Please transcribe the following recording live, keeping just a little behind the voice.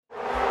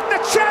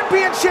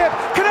championship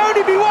can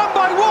only be won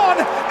by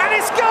one, and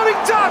it's going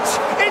Dutch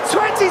in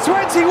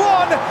 2021.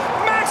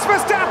 Max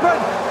Verstappen,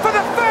 for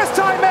the first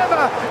time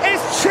ever, is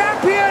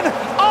champion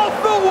of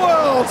the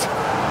world.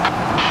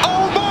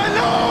 Oh my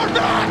Lord,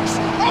 Max!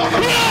 Oh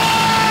my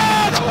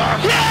Yes!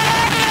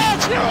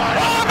 Yes!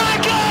 Oh my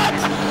God!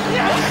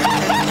 Yes!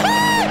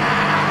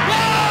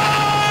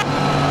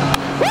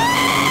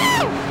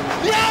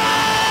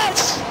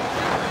 Yes!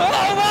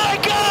 Oh my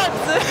God!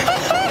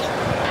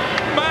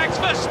 Max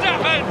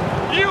Verstappen,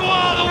 you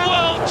are the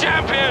world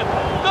champion!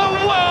 The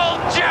world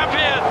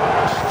champion!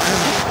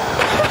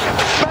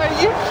 Mate,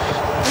 you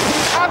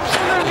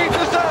absolutely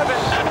deserve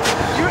it.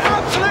 You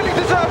absolutely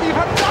deserve it. You've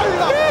had no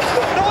luck.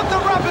 Not the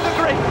rub of the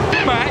green.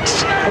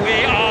 Max,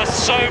 we are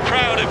so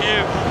proud of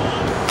you.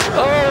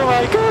 Oh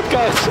my God,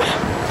 guys!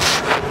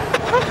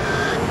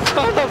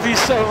 I love you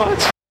so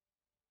much.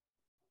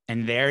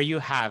 And there you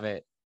have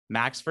it.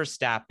 Max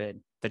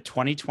Verstappen, the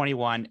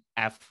 2021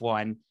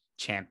 F1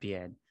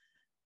 champion.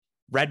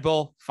 Red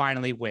Bull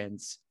finally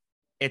wins.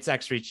 It's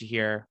X Ricci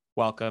here.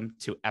 Welcome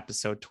to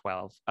episode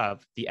 12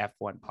 of the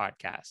F1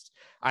 podcast.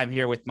 I'm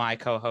here with my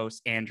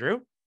co-host, Andrew.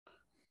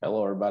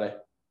 Hello, everybody.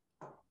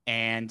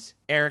 And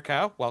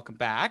Erica, welcome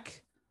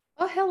back.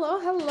 Oh,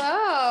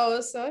 hello.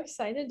 So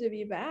excited to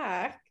be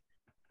back.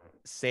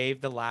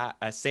 Save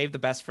the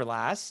best for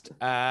last.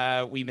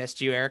 We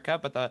missed you, Erica,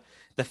 but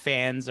the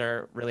fans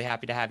are really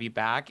happy to have you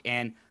back.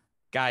 And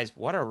guys,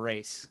 what a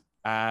race.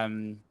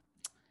 Well,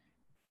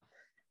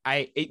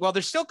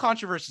 there's still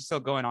controversy still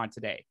going on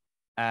today.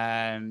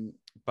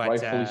 But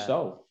rightfully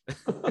so.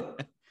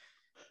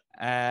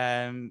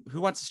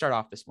 Who wants to start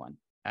off this one?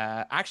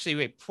 Actually,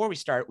 wait, before we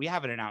start, we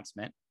have an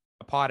announcement,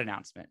 a pod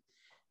announcement.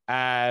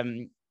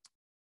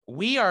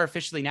 We are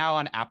officially now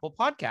on Apple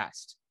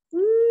Podcast.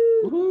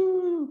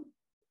 Woo-hoo.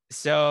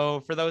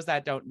 So for those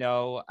that don't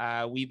know,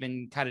 we've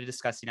been kind of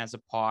discussing as a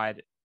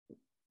pod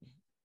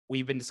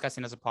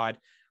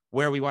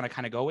where we want to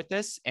kind of go with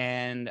this.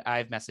 And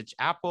I've messaged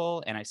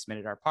Apple and I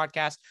submitted our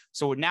podcast.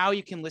 So now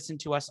you can listen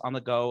to us on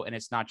the go, and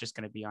it's not just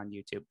going to be on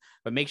YouTube,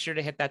 but make sure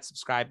to hit that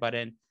subscribe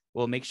button.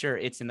 We'll make sure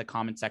it's in the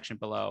comment section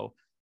below.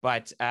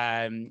 But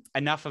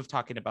enough of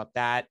talking about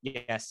that.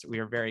 Yes, we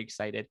are very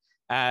excited.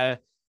 Abu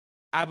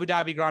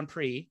Dhabi Grand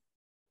Prix,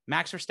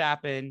 Max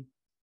Verstappen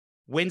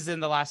wins in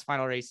the last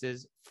final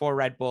races for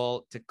Red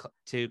Bull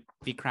to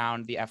be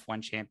crowned the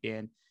F1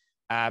 champion.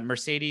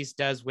 Mercedes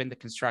does win the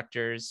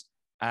constructors,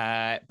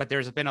 but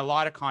there's been a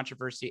lot of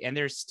controversy, and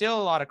there's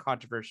still a lot of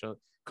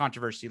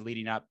controversy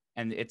leading up,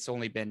 and it's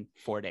only been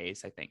 4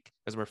 days, I think,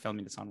 because we're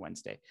filming this on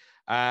Wednesday.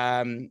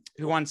 I'm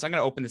going to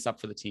open this up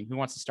for the team. Who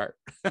wants to start?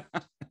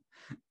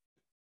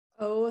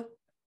 Oh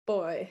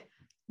boy,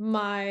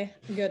 my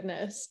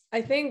goodness.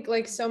 I think,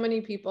 like so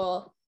many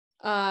people,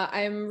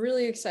 I'm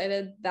really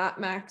excited that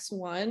Max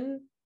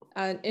won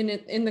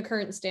in the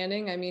current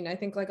standing. I mean, I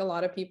think like a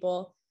lot of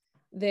people,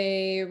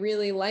 they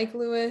really like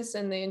Lewis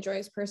and they enjoy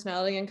his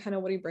personality and kind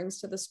of what he brings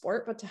to the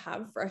sport, but to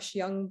have fresh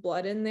young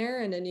blood in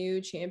there and a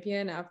new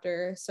champion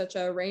after such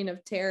a reign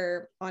of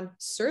terror on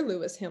Sir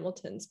Lewis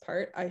Hamilton's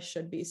part, I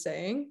should be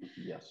saying,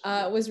 Yes.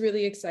 was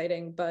really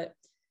exciting. But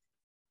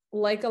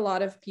like a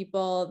lot of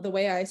people, the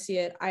way I see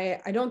it, I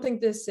don't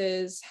think this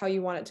is how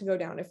you want it to go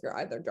down if you're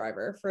either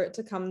driver, for it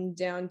to come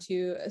down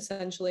to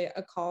essentially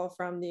a call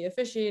from the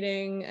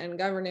officiating and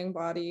governing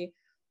body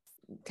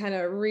kind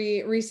of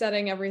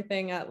resetting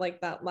everything at like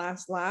that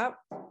last lap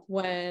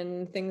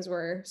when things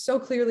were so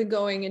clearly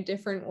going a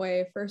different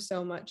way for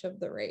so much of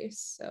the race.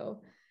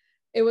 So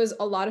it was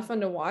a lot of fun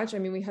to watch. I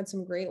mean, we had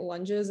some great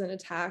lunges and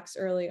attacks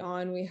early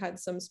on. We had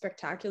some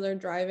spectacular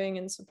driving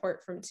and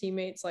support from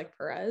teammates like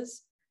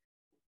Perez.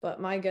 But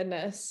my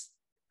goodness,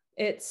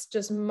 it's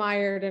just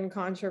mired in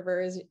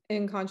controversy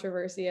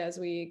as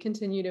we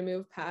continue to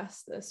move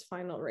past this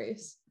final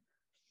race.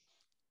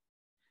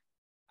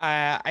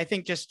 I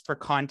think just for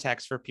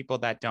context, for people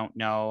that don't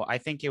know, I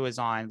think it was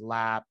on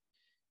lap,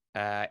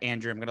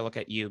 Andrew, I'm going to look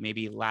at you,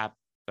 maybe lap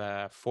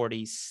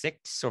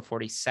 46 or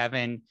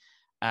 47.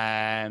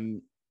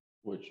 For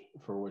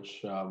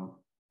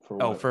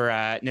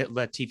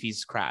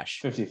Latifi's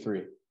crash.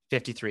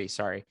 53,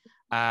 sorry.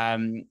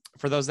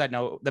 For those that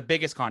know, the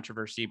biggest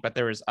controversy, but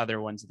there was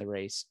other ones in the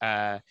race,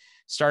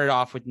 started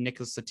off with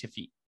Nicholas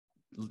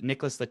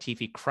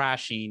Latifi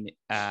crashing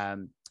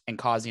and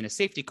causing a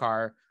safety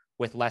car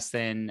with less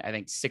than, I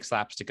think, 6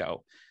 laps to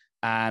go.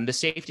 The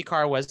safety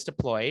car was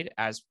deployed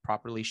as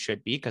properly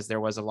should be, because there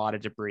was a lot of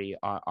debris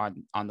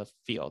on the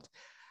field.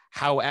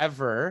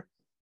 However,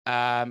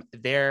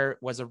 there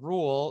was a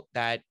rule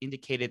that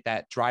indicated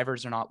that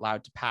drivers are not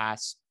allowed to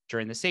pass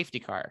during the safety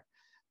car.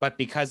 But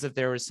because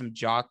there was some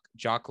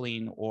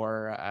juggling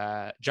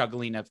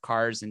of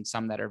cars and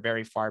some that are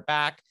very far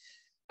back,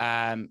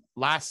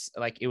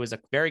 it was a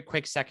very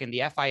quick second.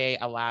 The FIA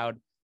allowed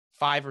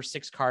 5 or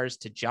 6 cars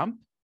to jump.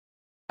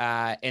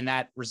 And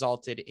that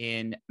resulted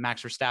in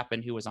Max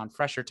Verstappen, who was on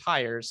fresher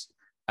tires,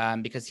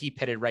 because he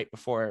pitted right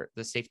before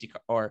the safety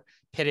car, or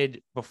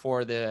pitted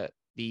before the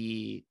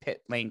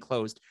pit lane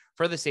closed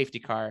for the safety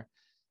car.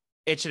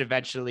 It should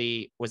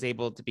eventually was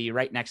able to be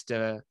right next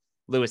to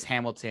Lewis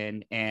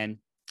Hamilton. And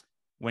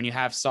when you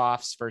have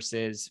softs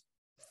versus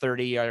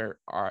 30 or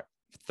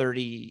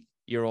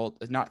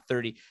 30-year-old, not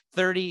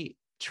 30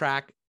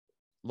 track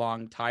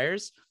long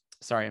tires.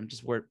 Sorry, I'm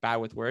just bad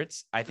with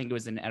words. I think it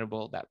was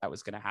inevitable that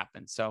was going to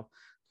happen. So,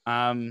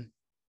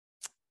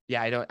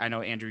 yeah, I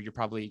know, Andrew, you're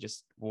probably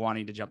just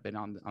wanting to jump in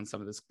on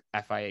some of this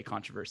FIA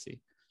controversy.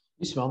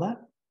 You smell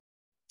that?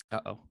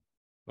 Uh-oh.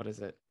 What is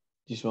it?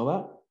 Do you smell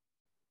that?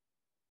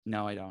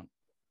 No, I don't.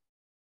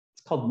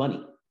 It's called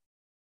money.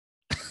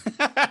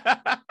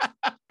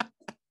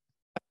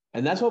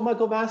 And that's what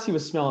Michael Massey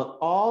was smelling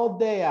all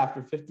day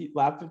after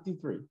lap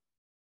 53.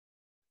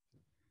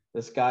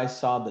 This guy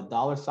saw the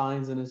dollar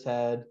signs in his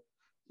head.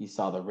 He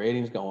saw the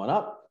ratings going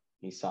up.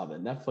 He saw the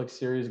Netflix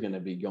series going to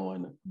be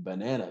going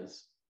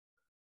bananas.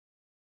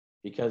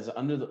 Because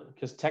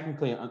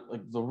technically,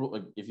 like the rule,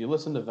 like if you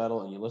listen to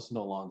Vettel and you listen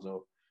to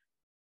Alonso,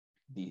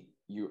 the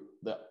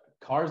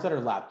cars that are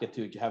lapped get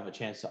to have a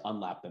chance to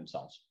unlap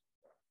themselves.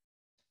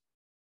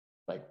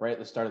 Like right at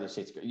the start of the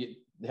safety,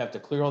 they have to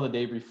clear all the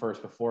debris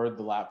first before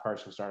the lap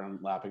cars can start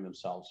unlapping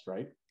themselves,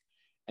 right?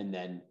 And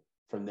then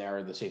from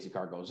there, the safety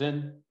car goes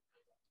in,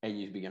 and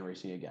you begin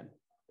racing again.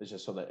 It's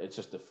just so that it's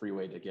just a free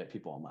way to get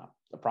people on lap.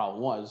 The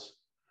problem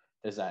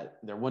is that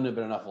there wouldn't have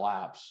been enough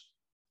laps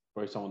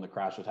based on when the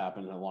crash was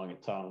happening and how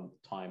long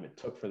time it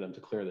took for them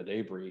to clear the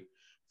debris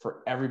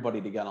for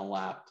everybody to get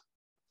unlapped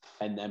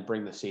and then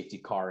bring the safety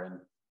car in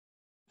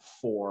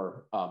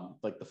for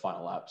like the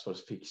final lap, so to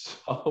speak.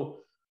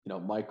 So,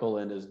 Michael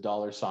and his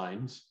dollar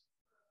signs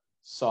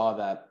saw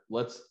that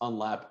let's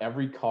unlap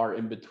every car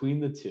in between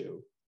the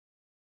two,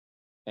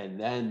 and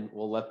then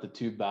we'll let the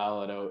two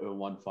battle it out in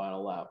one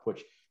final lap,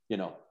 which,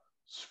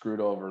 screwed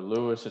over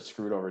Lewis. It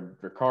screwed over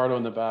Ricardo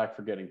in the back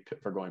for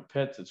going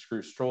pits. It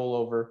screwed Stroll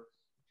over.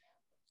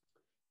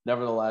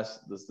 Nevertheless,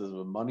 this is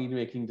a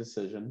money-making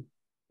decision.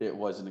 It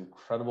was an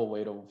incredible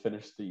way to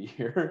finish the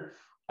year.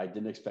 I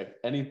didn't expect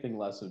anything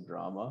less of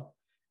drama.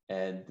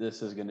 And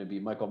this is going to be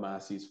Michael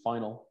Massey's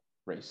final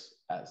race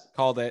as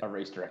a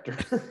race director.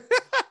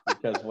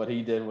 Because what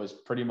he did was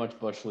pretty much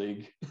Bush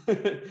League,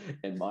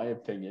 in my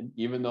opinion.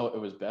 Even though it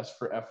was best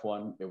for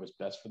F1, it was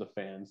best for the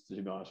fans,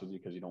 to be honest with you,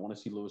 because you don't want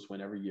to see Lewis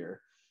win every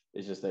year.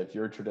 It's just that if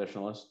you're a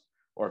traditionalist,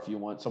 or if you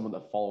want someone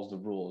that follows the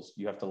rules,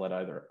 you have to let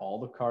either all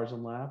the cars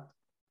unlap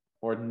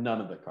or none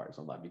of the cars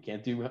unlap. You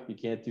can't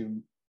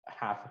do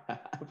half.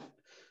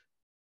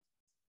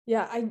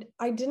 Yeah,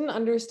 I didn't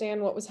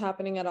understand what was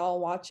happening at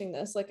all watching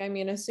this. Like, I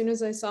mean, as soon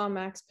as I saw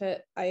Max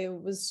pit, I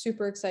was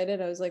super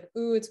excited. I was like,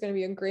 ooh, it's going to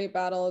be a great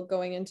battle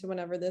going into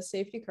whenever the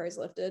safety car is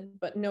lifted.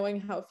 But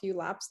knowing how few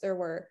laps there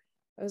were,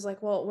 I was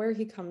like, well, where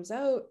he comes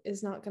out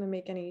is not going to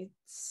make any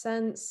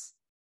sense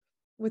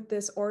with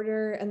this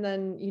order. And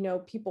then,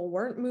 people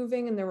weren't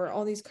moving and there were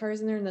all these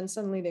cars in there, and then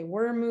suddenly they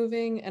were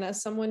moving. And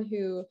as someone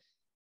who,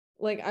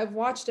 like, I've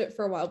watched it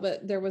for a while,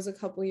 but there was a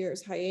couple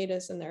years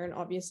hiatus in there. And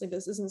obviously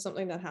this isn't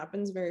something that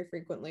happens very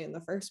frequently in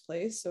the first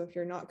place. So if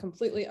you're not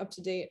completely up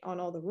to date on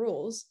all the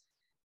rules,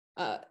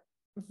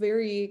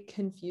 very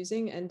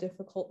confusing and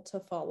difficult to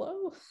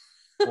follow.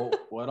 Well,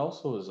 what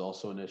also is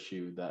an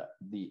issue that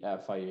the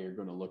FIA are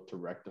going to look to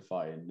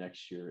rectify in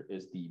next year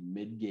is the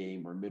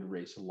mid-game or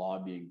mid-race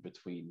lobbying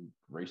between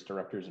race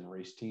directors and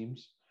race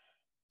teams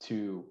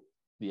to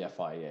the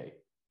FIA.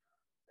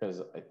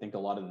 Because I think a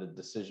lot of the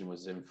decision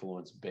was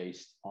influenced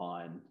based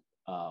on,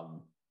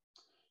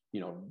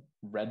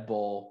 Red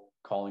Bull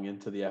calling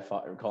into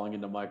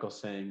Michael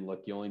saying,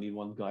 look, you only need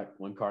one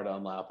car to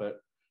unlap it,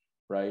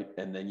 right?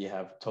 And then you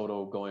have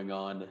Toto going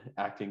on,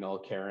 acting all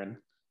Karen.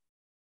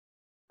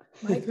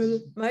 Michael,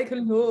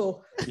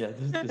 no. Yeah,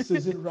 this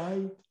isn't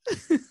right.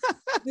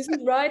 This is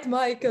right,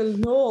 Michael,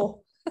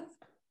 no.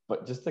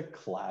 But just a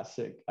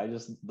classic.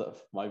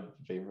 My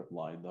favorite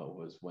line, though,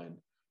 was when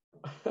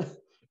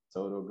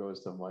Toto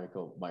goes to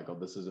Michael,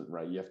 this isn't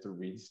right. You have to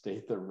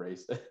reinstate the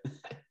race.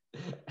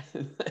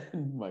 And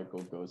then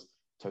Michael goes,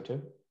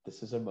 Toto,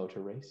 this is a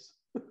motor race.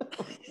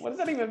 What does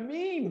that even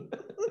mean?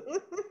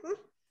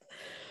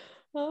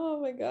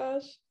 Oh my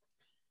gosh.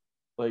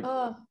 Like,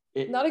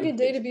 not a good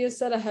day to be a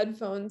set of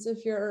headphones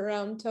if you're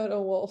around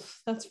Toto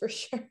Wolff, that's for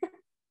sure.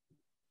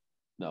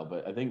 No,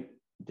 but I think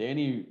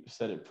Danny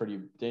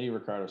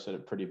Ricciardo said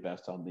it pretty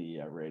best on the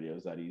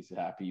radios, that he's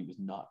happy he was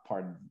not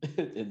part of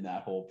in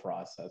that whole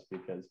process,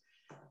 because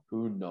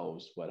who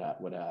knows what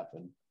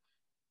happened.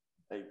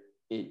 Like,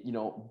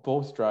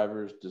 both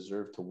drivers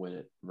deserve to win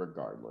it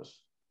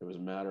regardless. It was a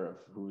matter of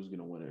who's going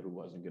to win it, who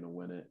wasn't going to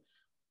win it.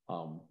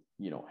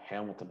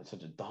 Hamilton had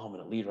such a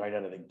dominant lead right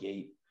out of the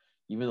gate.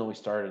 Even though we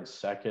started in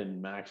second,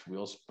 Max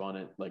wheel spun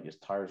it, like his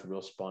tires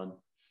wheel spun.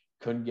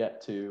 Couldn't get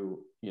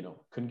to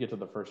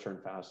the first turn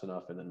fast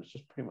enough, and then it was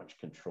just pretty much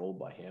controlled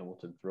by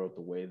Hamilton throughout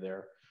the way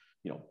there.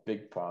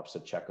 Big props to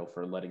Checo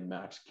for letting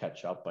Max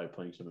catch up by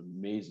playing some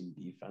amazing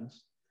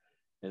defense.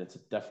 And it's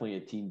definitely a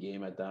team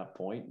game at that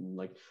point. And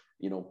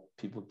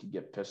people could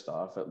get pissed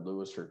off at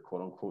Lewis for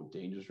quote unquote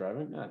dangerous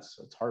driving.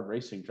 It's hard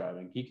racing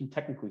driving. He can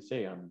technically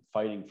say, I'm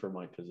fighting for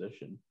my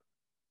position.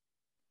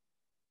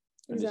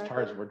 And his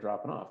tires were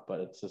dropping off,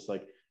 but it's just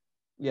like,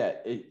 yeah,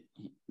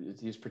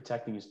 he's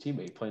protecting his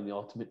teammate, playing the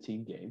ultimate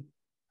team game.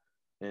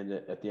 And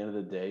at the end of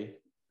the day,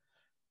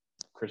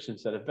 Christian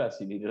said it best.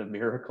 He needed a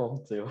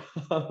miracle to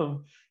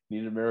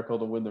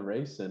win the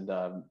race, and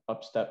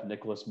up stepped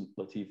Nicholas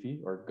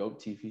Latifi, or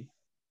Goat Tifi,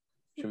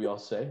 should we all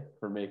say,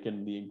 for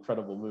making the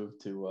incredible move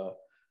to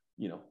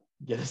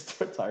get his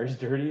tires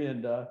dirty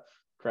and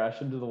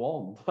crash into the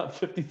wall in lap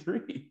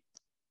 53.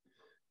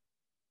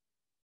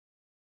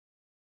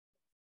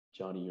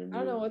 Johnny, you're I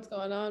don't know what's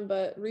going on,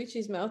 but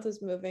Ricci's mouth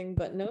is moving,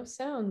 but no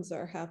sounds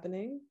are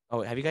happening.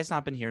 Oh, have you guys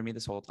not been hearing me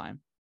this whole time?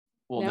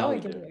 Well, now we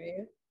can hear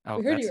you. Oh,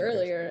 we heard you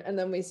earlier, and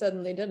then we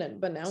suddenly didn't.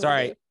 But now,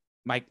 sorry,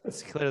 Mike.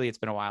 Clearly, it's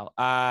been a while.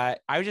 I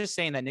was just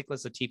saying that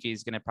Nicholas Latifi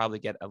is going to probably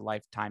get a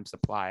lifetime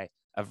supply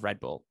of Red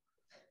Bull,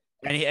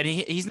 and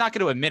he's not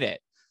going to admit it.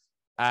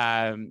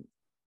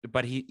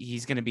 But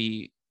he's going to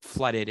be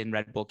flooded in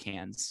Red Bull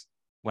cans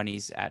when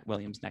he's at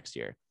Williams next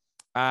year.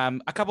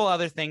 A couple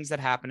other things that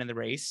happened in the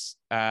race.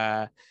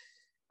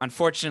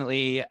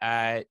 Unfortunately,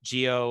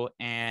 Gio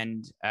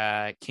and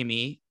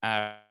Kimi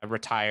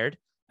retired,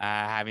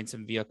 having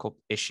some vehicle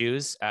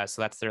issues.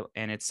 So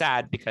and it's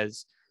sad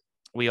because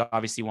we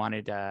obviously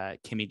wanted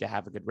Kimi to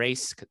have a good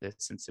race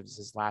since it was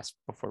his last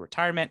before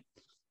retirement.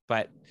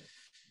 But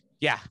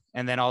yeah,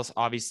 and then also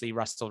obviously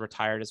Russell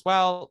retired as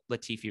well.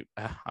 Latifi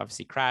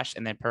obviously crashed,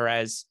 and then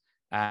Perez.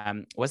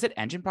 Was it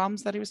engine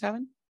problems that he was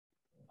having?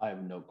 I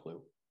have no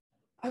clue.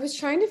 I was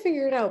trying to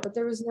figure it out, but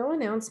there was no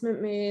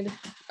announcement made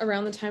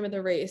around the time of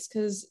the race,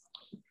 because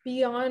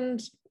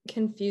beyond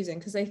confusing,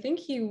 because I think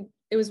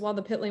it was while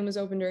the pit lane was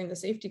open during the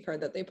safety car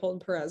that they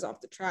pulled Perez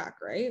off the track,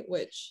 right?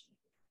 Which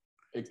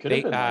it could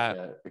have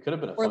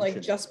been or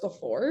like just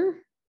before.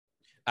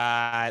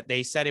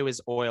 They said it was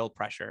oil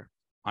pressure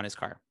on his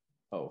car.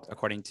 Oh, okay.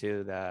 According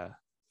to the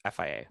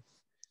FIA.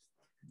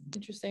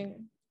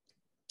 Interesting.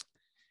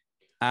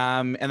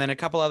 And then a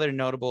couple other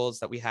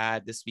notables that we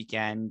had this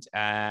weekend.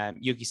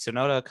 Yuki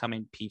Tsunoda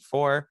coming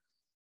P4.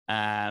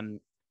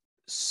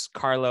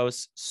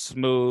 Carlos,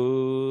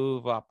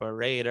 smooth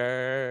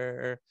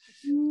operator.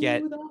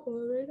 Getting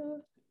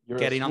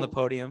on the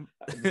podium.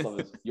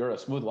 You're a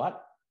smooth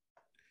what?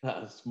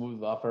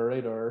 Smooth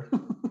operator.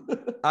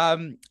 I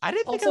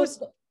didn't think I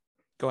was.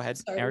 Go ahead,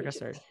 sorry, Erica.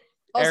 Sorry.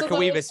 Also Erica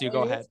Weavis, you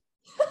go ahead.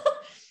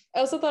 I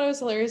also thought it was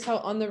hilarious how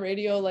on the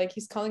radio, like,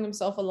 he's calling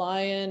himself a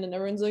lion and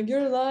everyone's like,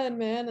 "You're a lion,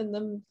 man." And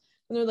then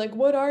they're like,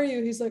 "What are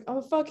you?" He's like, "I'm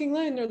a fucking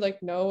lion." They're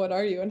like, "No, what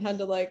are you?" And had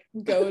to like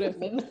goad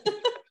him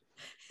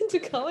into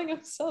calling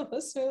himself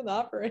a smooth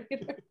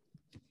operator.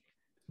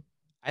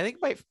 I think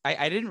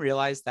I didn't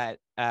realize that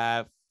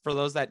for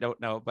those that don't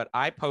know, but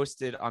I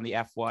posted on the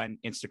F1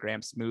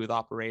 Instagram smooth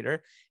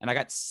operator and I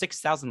got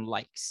 6,000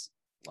 likes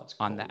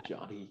on that.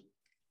 Johnny.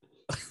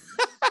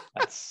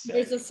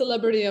 There's a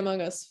celebrity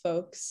among us,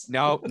 folks.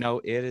 No,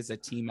 it is a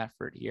team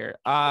effort here.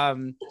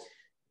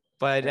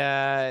 But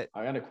I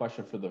got a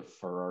question for the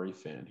Ferrari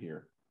fan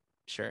here.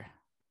 Sure.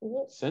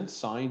 Since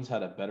Sainz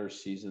had a better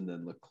season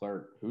than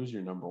Leclerc, who's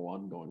your number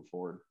one going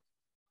forward?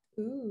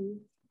 Ooh.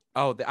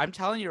 Oh, I'm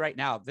telling you right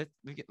now, that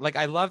like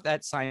I love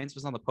that Sainz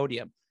was on the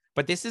podium,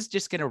 but this is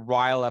just gonna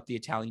rile up the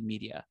Italian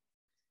media.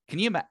 Can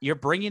you imagine?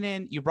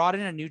 You brought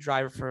in a new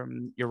driver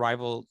from your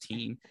rival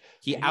team.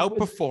 He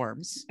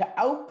outperforms.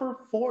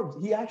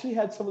 He actually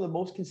had some of the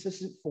most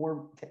consistent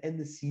form to end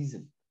the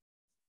season.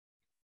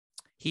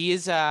 He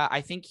is,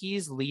 I think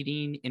he's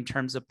leading in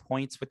terms of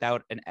points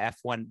without an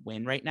F1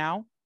 win right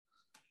now.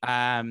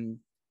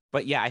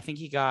 But yeah, I think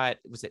he got,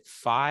 was it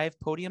 5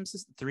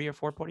 podiums, 3 or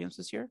 4 podiums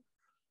this year?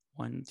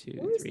 1,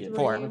 2, 3,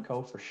 4.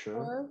 Monaco for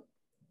sure.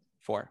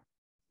 4.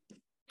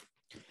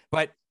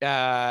 But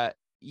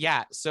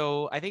yeah,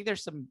 so I think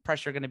there's some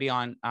pressure going to be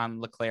on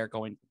Leclerc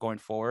going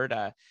forward.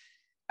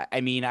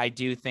 I mean, I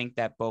do think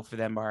that both of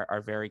them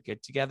are very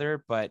good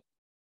together, but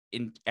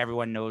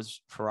everyone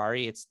knows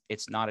Ferrari.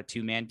 It's not a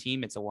 2-man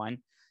team; it's a one.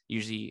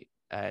 Usually,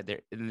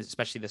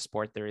 especially the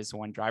sport, there is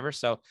one driver.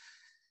 So,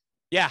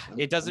 yeah,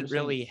 it doesn't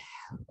really.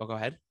 Oh, go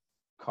ahead.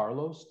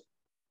 Carlos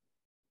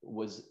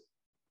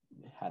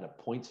had a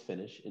points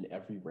finish in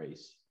every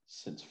race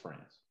since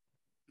France.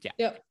 Yeah.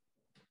 Yep.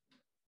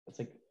 It's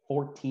like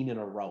 14 in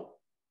a row.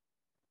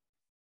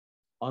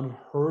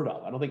 Unheard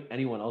of. I don't think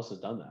anyone else has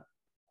done that.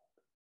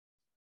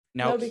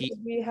 No, because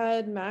we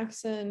had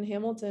Max and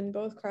Hamilton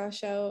both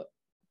crash out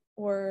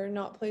or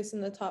not place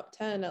in the top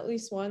 10 at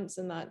least once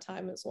in that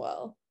time as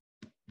well.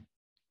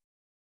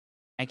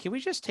 And can we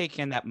just take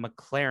in that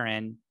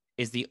McLaren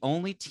is the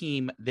only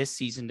team this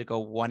season to go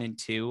 1 and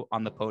 2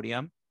 on the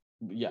podium?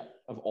 Yeah,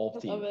 of all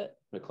teams,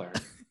 McLaren.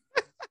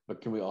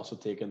 But can we also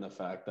take in the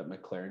fact that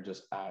McLaren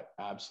just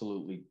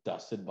absolutely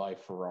dusted by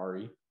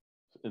Ferrari?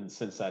 And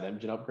since that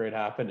engine upgrade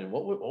happened, and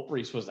what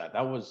race was that?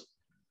 Was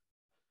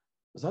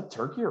that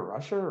Turkey or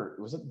Russia, or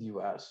was it the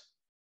US?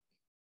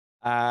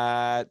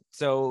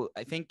 So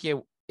I think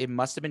it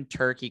must have been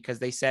Turkey, because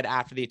they said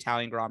after the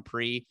Italian Grand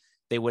Prix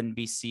they wouldn't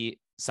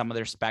some of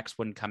their specs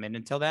wouldn't come in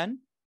until then.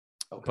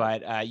 Okay.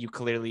 But you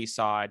clearly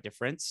saw a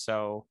difference.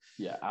 So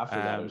yeah, after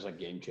that it was a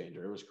game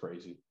changer. It was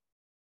crazy.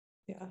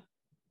 Yeah.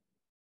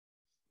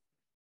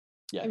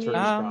 Yeah, Turkish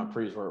Grand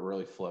Prix is where it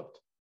really flipped.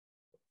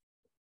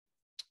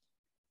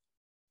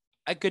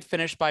 a good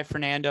finish by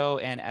Fernando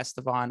and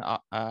Esteban.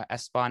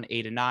 Esteban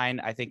 8 and 9.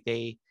 I think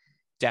they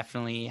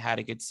definitely had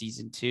a good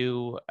season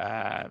too.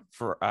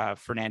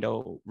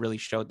 Fernando really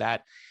showed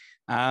that.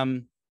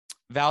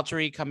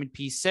 Valtteri coming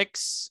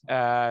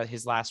P6,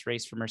 his last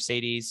race for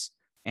Mercedes,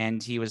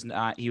 and he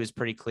was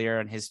pretty clear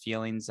on his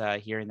feelings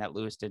hearing that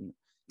Lewis didn't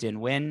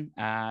win.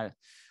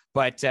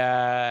 But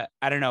I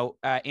don't know,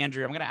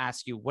 Andrew, I'm going to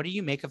ask you, what do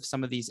you make of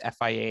some of these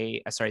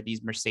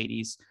these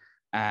Mercedes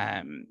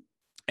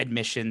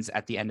admissions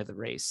at the end of the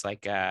race,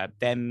 like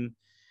them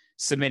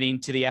submitting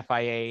to the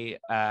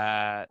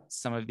FIA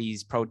some of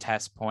these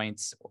protest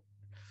points?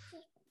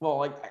 Well,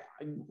 like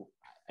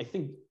I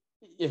think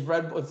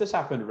if this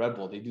happened to Red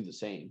Bull, they do the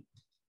same.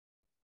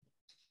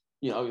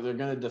 You know, they're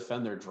going to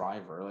defend their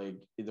driver. Like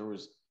there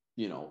was,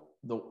 you know,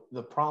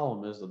 the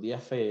problem is that the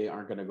FAA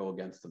aren't going to go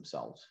against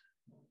themselves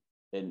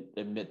and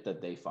admit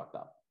that they fucked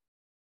up,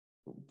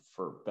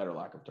 for better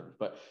lack of terms.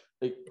 But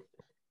like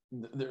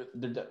they're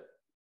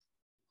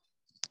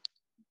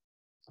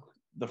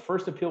the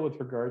first appeal with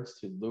regards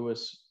to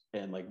Lewis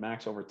and like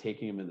Max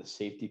overtaking him in the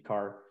safety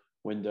car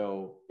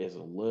window is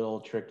a little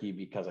tricky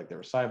because like they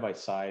were side by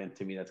side, and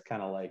to me that's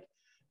kind of like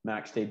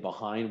Max stayed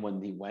behind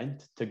when he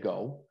went to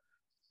go.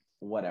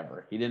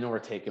 Whatever, he didn't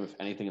overtake him. If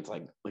anything, it's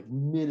like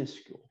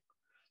minuscule.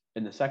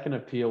 And the second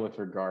appeal with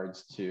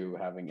regards to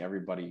having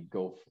everybody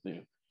go,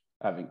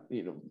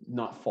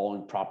 not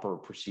following proper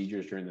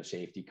procedures during the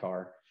safety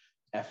car,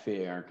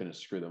 FAA aren't going to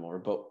screw them over,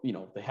 but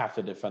they have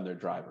to defend their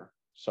driver.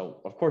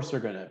 So of course they're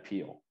going to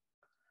appeal.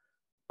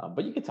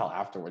 But you could tell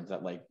afterwards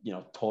that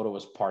Toto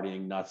was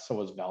partying nuts. So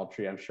was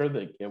Valtteri. I'm sure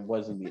that it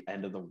wasn't the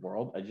end of the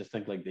world. I just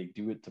think like they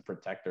do it to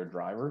protect their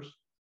drivers.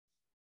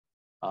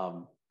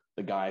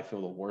 The guy I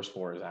feel the worst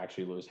for is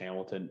actually Lewis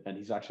Hamilton. And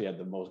he's actually had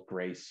the most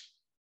grace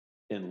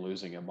in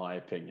losing, in my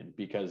opinion,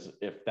 because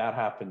if that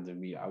happened to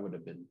me, I would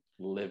have been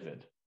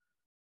livid.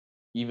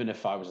 Even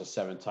if I was a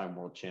 7-time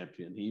world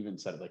champion. He even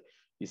said,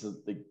 he said,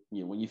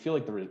 when you feel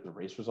like the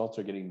race results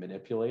are getting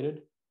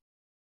manipulated,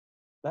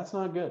 that's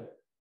not good.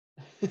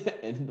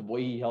 And the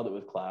way he held it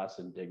with class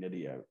and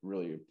dignity, I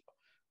really,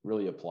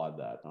 really applaud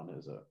that on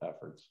his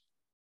efforts.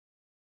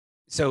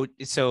 So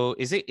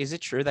is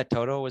it true that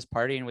Toto was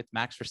partying with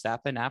Max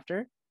Verstappen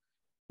after?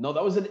 No,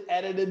 that was an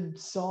edited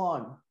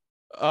song.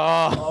 Oh,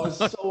 I was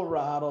so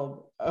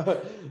rattled.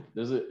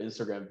 There's an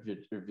Instagram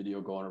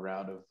video going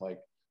around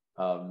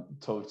of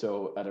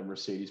Toto at a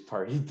Mercedes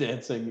party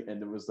dancing,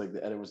 and it was like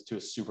the edit was to a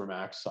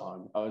Supermax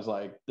song. I was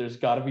like, there's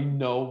got to be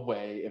no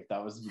way if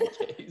that was the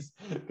case,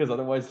 because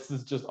otherwise this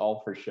is just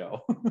all for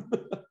show.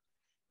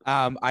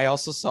 I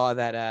also saw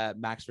that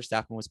Max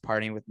Verstappen was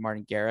partying with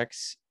Martin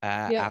Garrix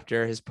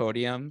after his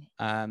podium.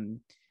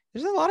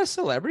 There's a lot of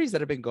celebrities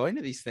that have been going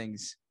to these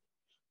things.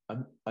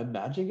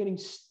 Imagine getting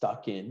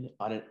stuck in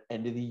on an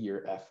end of the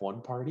year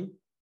F1 party.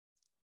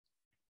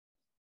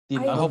 The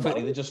amount of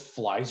money that just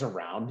flies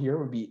around here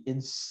would be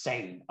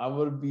insane. I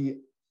would be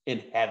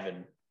in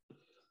heaven.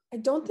 I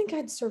don't think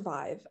I'd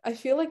survive. I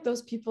feel like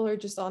those people are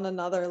just on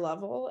another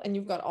level, and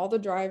you've got all the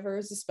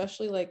drivers,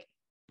 especially like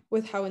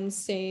with how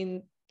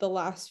insane the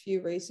last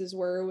few races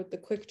were with the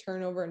quick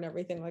turnover and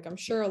everything. Like I'm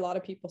sure a lot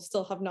of people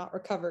still have not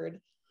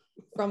recovered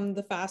from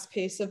the fast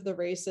pace of the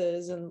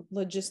races and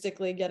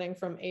logistically getting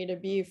from A to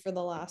B for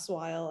the last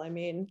while. I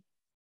mean,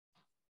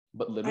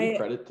 but literally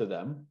credit to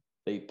them.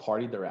 They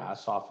partied their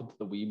ass off into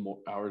the wee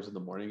hours in the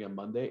morning on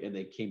Monday, and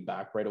they came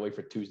back right away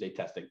for Tuesday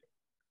testing.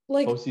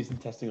 Like postseason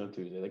testing on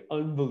Tuesday. Like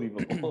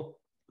unbelievable.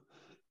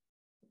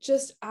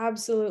 Just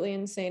absolutely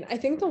insane. I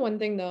think the one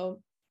thing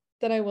though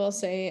that I will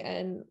say,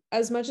 and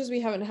as much as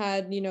we haven't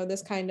had,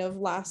 this kind of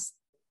last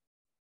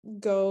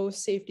go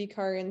safety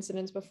car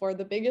incidents before,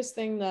 the biggest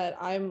thing that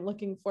I'm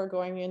looking for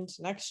going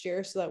into next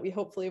year so that we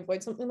hopefully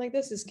avoid something like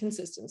this is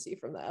consistency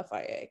from the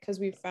FIA, because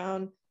we've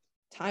found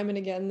time and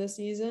again this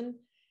season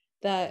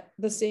that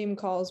the same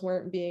calls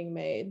weren't being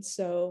made.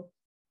 So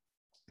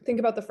think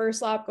about the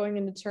first lap going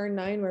into turn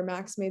 9 where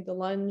Max made the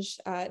lunge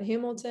at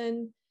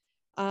Hamilton.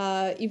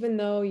 Even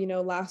though,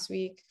 last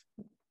week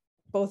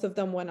both of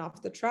them went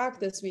off the track,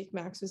 this week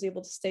Max was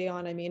able to stay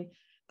on. I mean,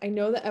 I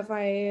know the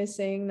FIA is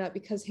saying that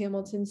because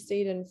Hamilton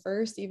stayed in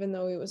first, even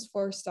though he was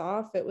forced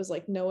off, it was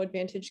like no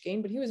advantage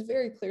gain, but he was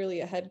very clearly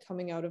ahead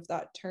coming out of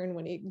that turn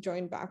when he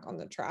joined back on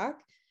the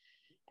track.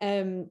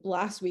 And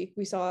last week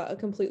we saw a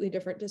completely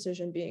different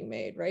decision being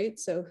made, right?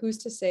 So who's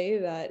to say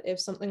that if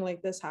something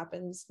like this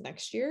happens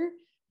next year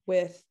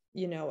with,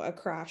 a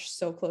crash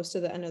so close to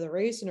the end of the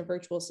race and a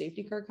virtual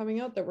safety car coming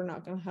out, that we're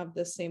not going to have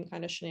this same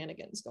kind of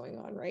shenanigans going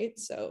on, right?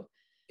 So,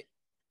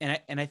 and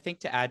I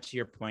think to add to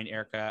your point,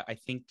 Erica, I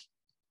think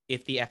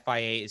if the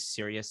FIA is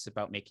serious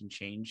about making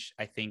change,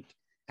 I think,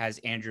 as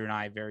Andrew and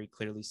I very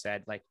clearly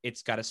said, like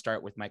it's got to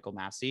start with Michael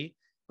Massey.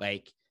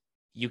 Like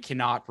you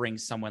cannot bring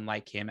someone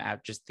like him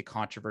out, just the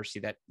controversy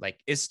that like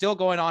is still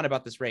going on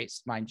about this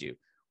race, mind you.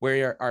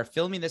 We are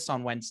filming this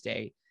on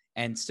Wednesday,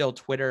 and still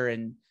Twitter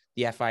and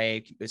the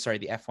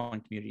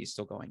F1 community is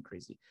still going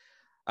crazy.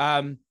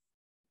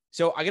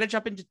 So I'm going to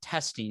jump into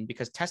testing,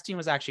 because testing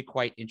was actually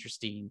quite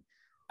interesting.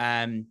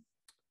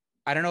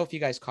 I don't know if you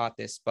guys caught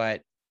this,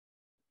 but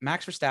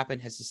Max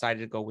Verstappen has decided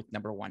to go with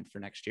number 1 for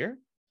next year.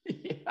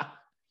 Yeah.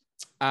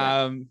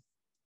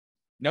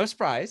 No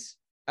surprise.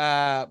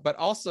 But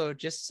also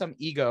just some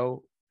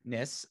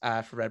ego-ness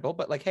for Red Bull.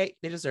 But like, hey,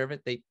 they deserve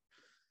it. They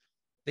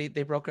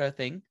broke a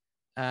thing.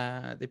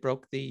 They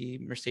broke the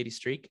Mercedes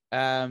streak.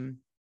 The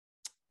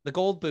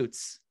gold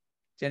boots.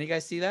 Did any of you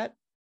guys see that?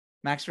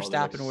 Max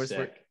Verstappen was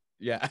sick.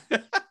 Yeah.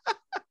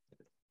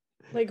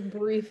 Like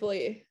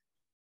briefly.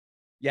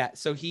 Yeah.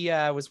 So he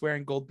was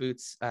wearing gold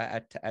boots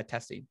at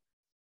testing.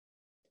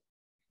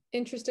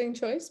 Interesting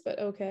choice, but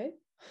okay.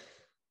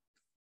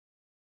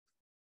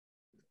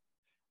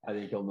 I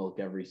think he'll milk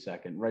every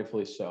second,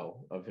 rightfully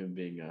so, of him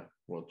being a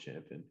world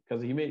champion.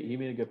 Because he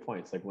made a good point.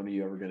 It's like, when are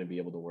you ever going to be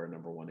able to wear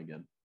number 1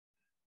 again?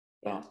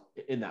 Yeah.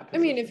 In that position. I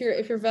mean, if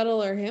you're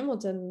Vettel or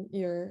Hamilton,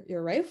 you're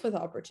rife with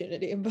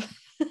opportunity. But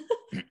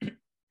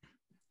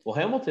well,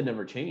 Hamilton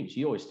never changed.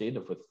 He always stayed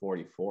up with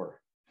 44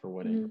 for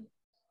winning,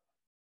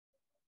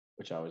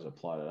 which I always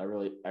applauded.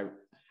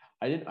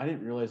 I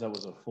didn't realize that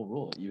was a full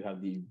rule, that you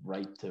have the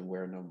right to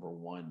wear number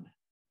 1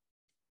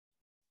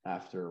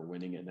 after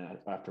winning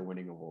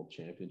a world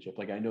championship.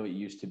 Like, I know it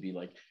used to be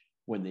like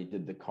when they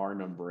did the car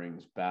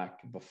numberings back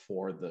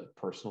before the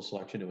personal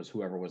selection, it was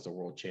whoever was the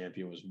world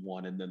champion was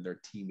 1, and then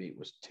their teammate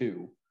was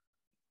 2,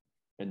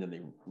 and then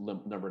they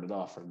numbered it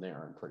off from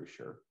there, I'm pretty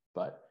sure.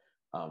 But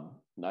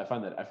I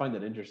find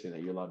that interesting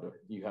that you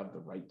have the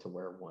right to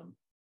wear 1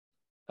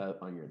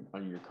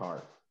 on your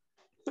car.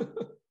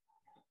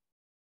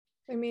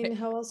 I mean,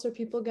 how else are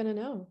people gonna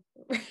know?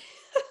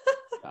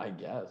 I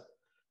guess,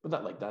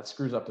 but that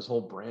screws up his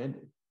whole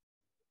branding.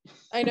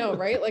 I know,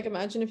 right? Like,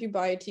 imagine if you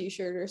buy a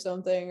t-shirt or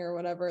something or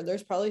whatever,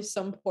 there's probably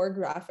some poor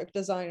graphic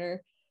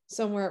designer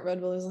somewhere at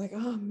Red Bull who's like,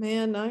 oh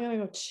man, now I gotta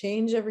go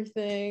change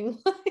everything.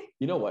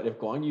 You know what? If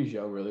Guan Yu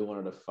Zhou really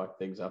wanted to fuck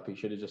things up, he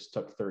should have just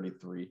took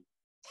 33.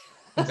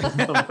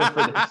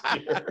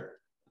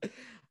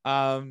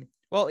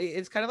 Well,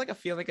 it's kind of like a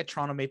feeling like a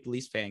Toronto Maple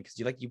Leafs fan, because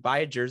you buy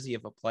a jersey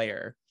of a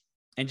player,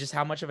 and just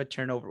how much of a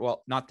turnover.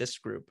 Well, not this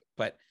group,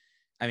 but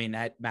I mean,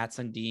 at Matt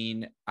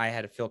Sundin, I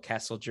had a Phil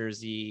Kessel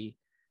jersey.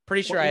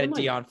 Pretty sure I had a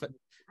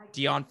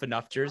Dion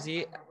Phaneuf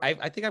jersey.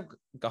 I think I've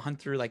gone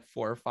through like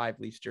 4 or 5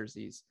 Leafs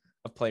jerseys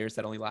of players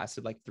that only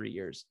lasted like 3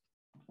 years.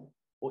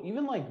 Well,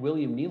 even like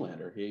William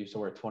Nylander, he used to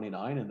wear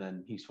 29 and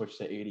then he switched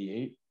to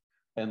 88.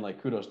 And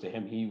like, kudos to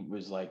him. He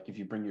was like, if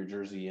you bring your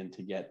jersey in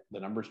to get the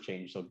numbers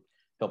changed, so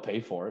he'll pay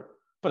for it.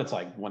 But it's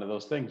like one of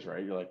those things,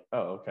 right? You're like,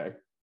 oh, okay.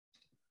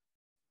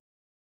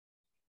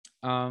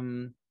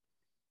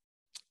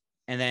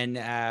 And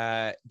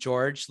then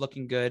George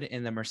looking good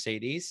in the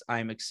Mercedes.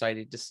 I'm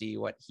excited to see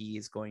what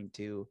he's going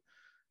to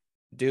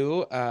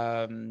do.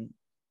 Valtteri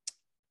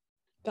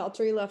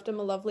left him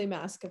a lovely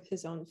mask of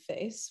his own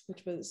face,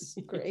 which was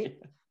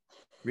great.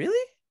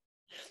 Really?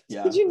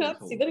 Yeah. Did you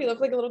not see that? He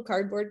looked like a little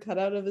cardboard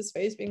cutout of his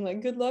face, being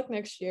like, good luck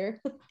next year.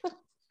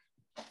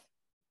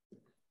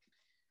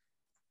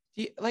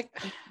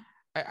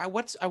 I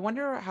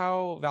wonder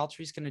how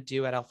Valtteri's going to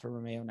do at Alfa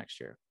Romeo next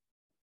year.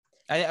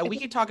 We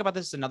can talk about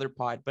this another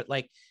pod, but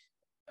like,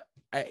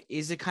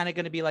 is it kind of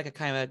going to be like a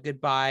kind of a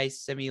goodbye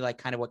semi, like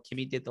kind of what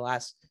Kimi did the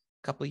last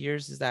couple of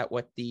years? Is that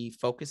what the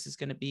focus is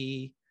going to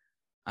be?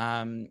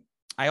 I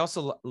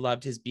also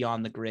loved his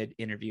Beyond the Grid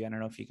interview. I don't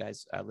know if you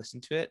guys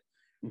listened to it,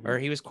 or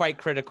he was quite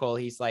critical.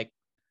 He's like,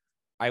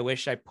 I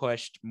wish I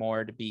pushed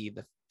more to be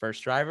the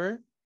first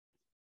driver.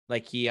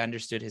 Like, he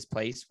understood his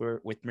place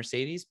with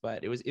Mercedes,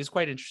 but it was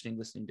quite interesting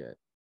listening to it.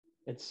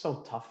 It's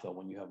so tough though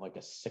when you have like a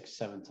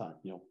 6-7 time,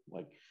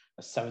 like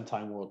a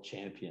 7-time world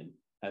champion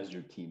as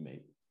your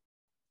teammate.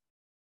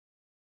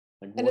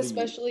 Like, and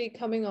especially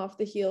coming off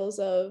the heels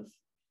of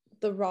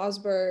the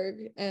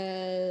Rosberg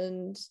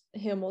and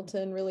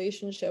Hamilton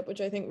relationship,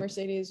 which I think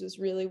Mercedes was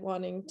really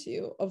wanting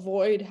to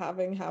avoid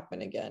having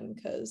happen again,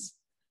 because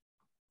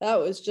that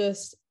was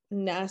just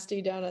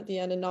nasty down at the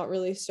end and not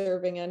really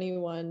serving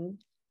anyone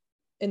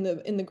in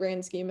the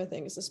grand scheme of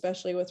things,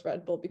 especially with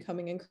Red Bull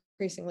becoming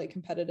increasingly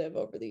competitive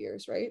over the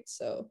years, right?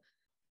 So,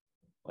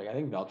 like, I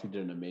think Valtteri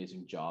did an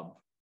amazing job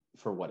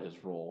for what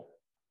his role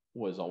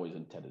was always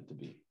intended to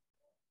be.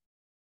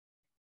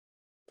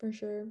 For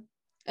sure.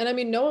 And I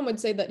mean, no one would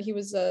say that he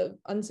was a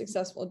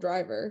unsuccessful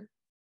driver.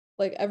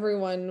 Like,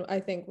 everyone, I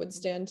think, would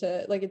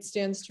it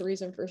stands to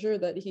reason for sure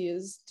that he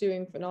is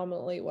doing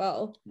phenomenally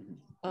well.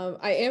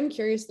 I am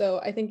curious though.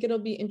 I think it'll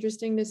be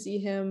interesting to see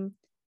him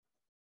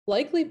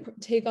likely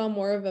take on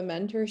more of a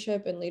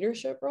mentorship and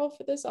leadership role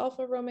for this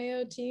Alfa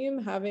Romeo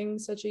team, having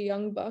such a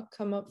young buck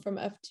come up from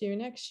F2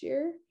 next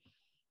year.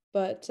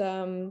 But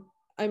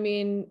I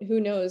mean,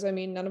 who knows? I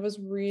mean, none of us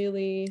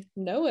really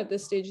know at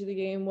this stage of the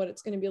game what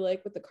it's going to be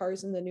like with the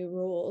cars and the new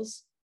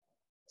rules.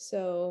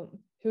 So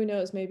who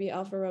knows? Maybe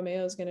Alfa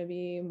Romeo is going to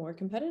be more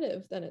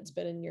competitive than it's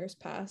been in years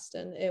past,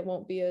 and it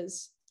won't be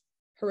as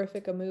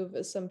horrific a move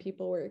as some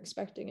people were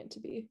expecting it to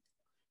be.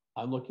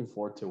 I'm looking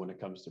forward to, when it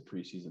comes to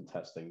preseason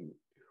testing,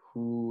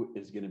 who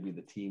is going to be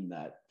the team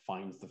that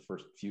finds the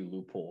first few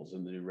loopholes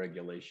in the new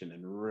regulation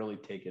and really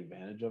take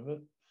advantage of it.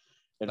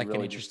 Like really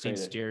an interesting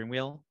steering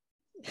wheel.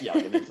 Yeah,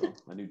 like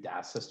a new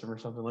DAS system or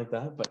something like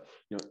that. But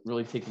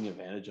really taking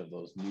advantage of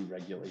those new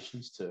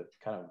regulations to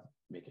kind of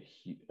make a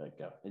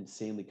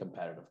insanely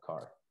competitive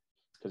car.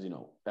 Because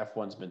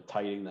F1's been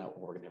tightening that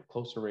we're going to have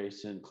closer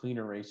racing,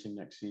 cleaner racing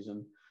next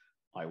season.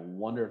 I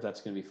wonder if that's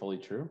going to be fully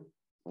true.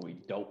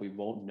 We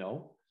won't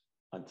know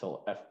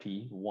until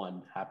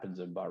FP1 happens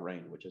in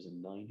Bahrain, which is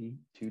in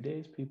 92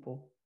 days,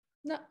 people.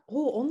 No,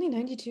 only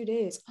 92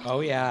 days. Oh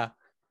yeah.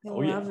 I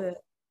love it.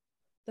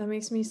 That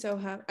makes me so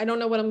happy. I don't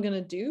know what I'm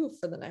gonna do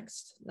for the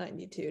next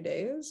 92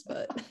 days,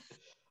 but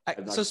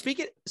so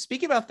speaking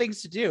about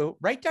things to do,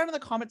 write down in the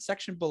comment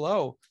section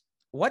below,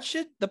 what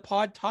should the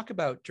pod talk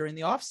about during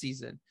the off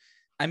season?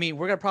 I mean,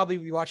 we're gonna probably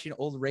be watching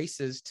old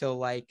races till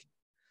like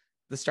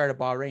the start of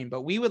Bahrain,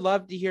 but we would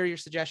love to hear your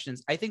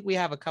suggestions. I think we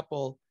have a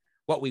couple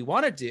what we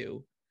want to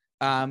do,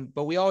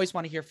 but we always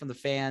want to hear from the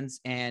fans.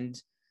 And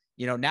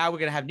now we're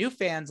gonna have new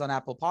fans on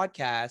Apple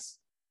Podcasts.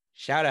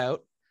 Shout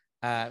out.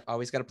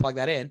 Always got to plug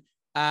that in.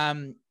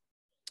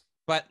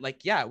 But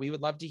we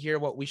would love to hear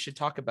what we should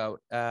talk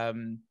about. I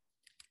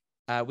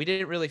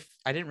didn't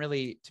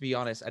really, to be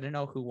honest, I didn't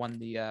know who won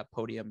the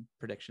podium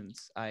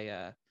predictions.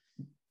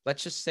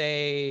 Let's just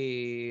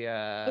say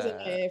I was an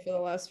AA for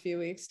the last few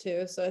weeks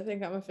too, so I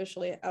think I'm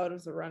officially out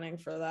of the running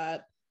for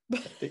that. I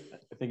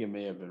think it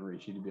may have been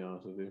Richie, to be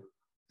honest with you.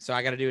 So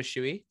I got to do a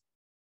shoey.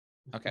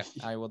 Okay,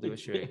 I will do a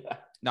shoey.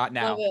 Not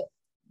now,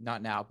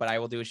 but I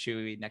will do a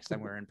shoey next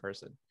time we're in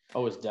person.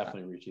 Oh, it's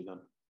definitely Richie then.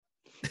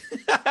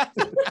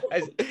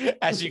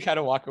 as you kind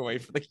of walk away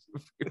from the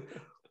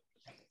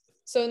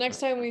So next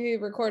time we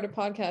record a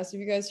podcast, if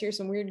you guys hear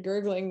some weird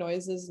gurgling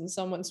noises and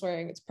someone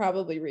swearing, it's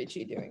probably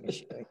Richie doing a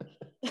shoe.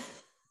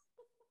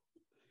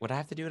 Would I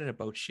have to do it in a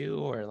boat shoe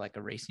or like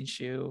a racing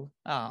shoe?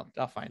 Oh,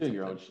 I'll find do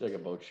your own, like a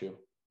boat shoe.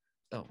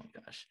 Oh my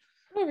gosh.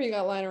 Whatever you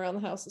got lying around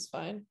the house is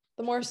fine.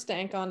 The more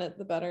stank on it,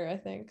 the better, I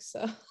think.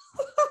 So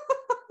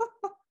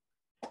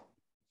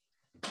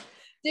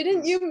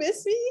didn't you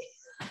miss me?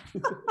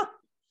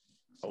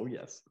 Oh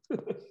yes.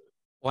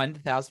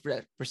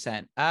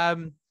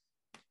 1000%.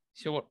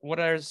 So what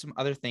are some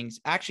other things?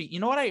 Actually, you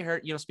know what I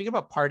heard? Speaking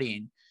about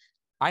partying,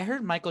 I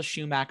heard Michael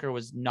Schumacher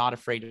was not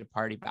afraid to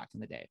party back in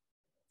the day.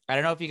 I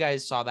don't know if you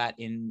guys saw that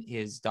in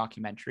his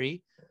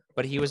documentary,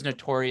 but he was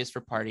notorious for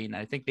partying. And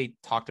I think they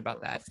talked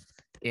about that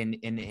in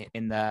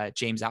the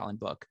James Allen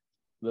book.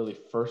 Literally,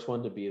 first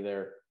one to be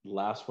there,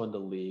 last one to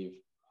leave.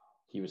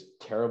 He was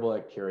terrible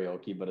at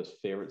karaoke, but his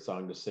favorite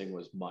song to sing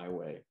was "My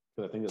Way."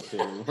 Because I think that's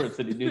the only words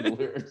that he knew the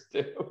lyrics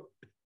to.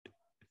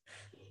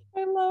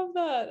 I love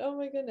that. Oh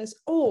my goodness.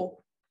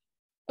 Oh,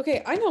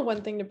 okay. I know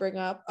one thing to bring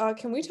up.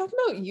 Can we talk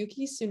about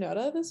Yuki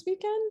Tsunoda this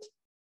weekend?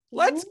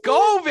 Let's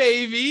go,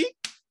 baby.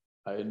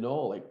 I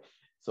know,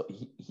 so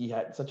he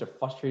had such a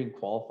frustrating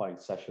qualifying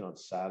session on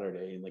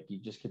Saturday, and you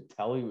just could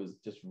tell he was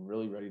just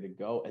really ready to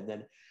go. And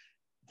then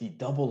the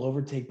double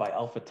overtake by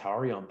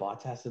AlphaTauri on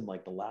Bottas in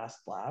the last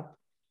lap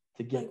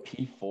to get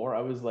P4.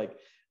 I was like,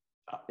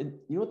 you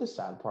know what the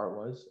sad part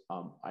was?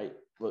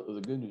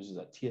 The good news is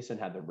that TSN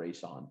had the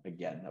race on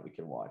again that we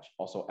can watch.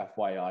 Also,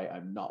 FYI,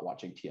 I'm not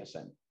watching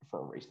TSN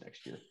for a race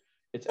next year.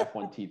 It's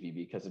F1 TV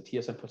because the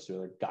TSN puts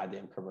together a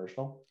goddamn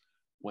commercial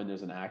when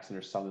there's an accident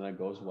or something that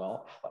goes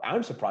well.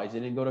 I'm surprised they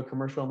didn't go to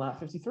commercial on lap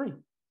 53.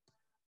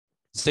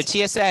 So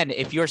TSN,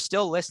 if you're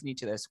still listening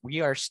to this,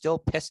 we are still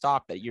pissed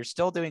off that you're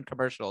still doing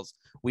commercials.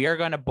 We are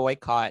going to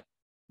boycott.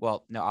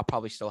 Well, no, I'll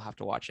probably still have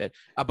to watch it.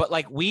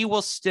 But we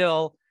will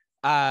still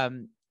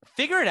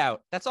figure it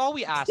out. That's all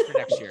we ask for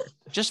next year.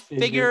 Just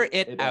figure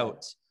it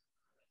out.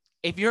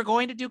 If you're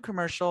going to do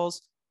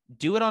commercials,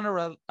 do it on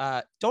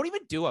a don't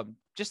even do them.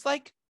 Just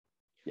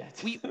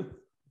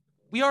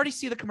we already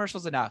see the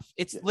commercials enough.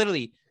 It's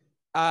literally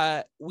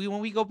when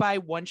we go by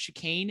one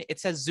chicane, it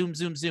says zoom,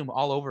 zoom, zoom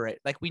all over it.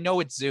 We know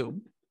it's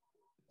zoom.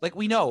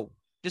 We know.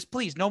 Just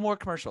please, no more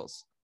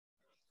commercials.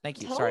 Thank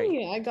you.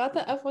 Sorry. I got the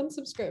F1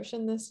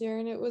 subscription this year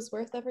and it was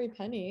worth every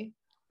penny.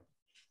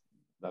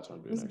 That's what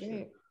I'm doing next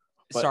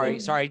year.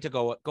 Sorry to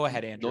go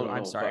ahead, Andrew.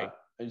 I'm sorry.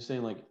 I'm just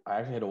saying, I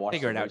actually had to watch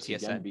Figure it out,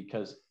 TSN TSN,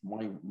 because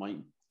my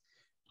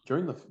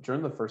during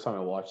the first time I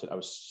watched it, I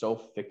was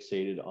so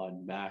fixated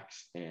on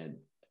Max and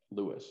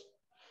Lewis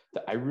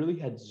that I really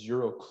had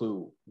zero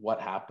clue what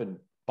happened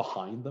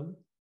behind them.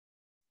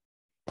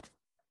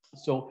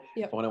 So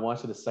when I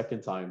watched it a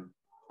second time,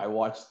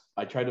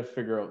 I tried to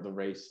figure out the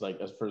race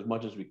as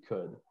much as we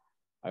could.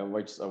 I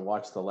watched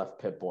the left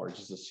pit board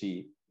just to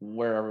see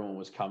where everyone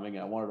was coming.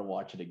 And I wanted to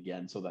watch it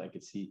again so that I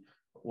could see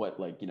what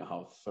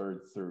how 3rd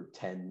through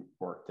 10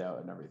 worked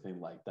out and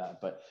everything like that.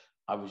 But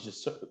I was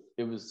just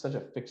it was such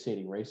a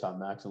fixating race on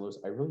Max and Lewis.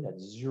 I really had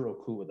zero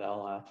clue what the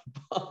hell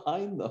happened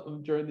behind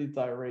them during the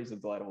entire race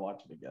until I had to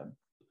watch it again.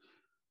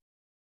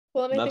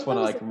 Well, and that's when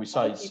when we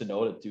saw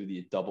Tsunoda do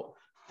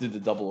the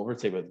double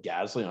overtake with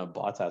Gasly on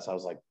Bottas, I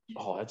was like,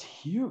 oh, that's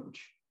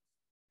huge.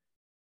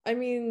 I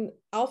mean,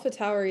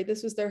 AlphaTauri,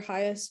 this was their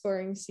highest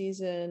scoring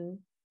season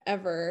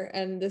ever,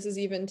 and this is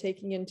even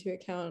taking into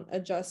account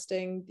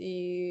adjusting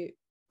the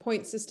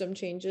point system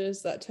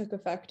changes that took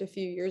effect a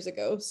few years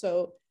ago.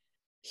 So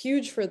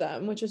huge for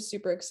them, which is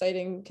super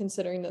exciting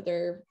considering that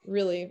they're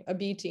really a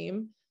B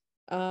team.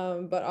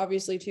 But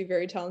obviously two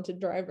very talented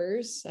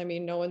drivers. I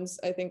mean, no one's,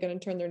 I think, going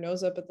to turn their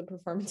nose up at the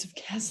performance of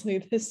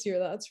Gasly this year,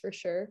 that's for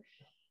sure.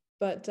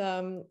 But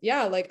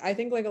yeah, like I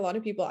think like a lot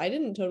of people, I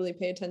didn't totally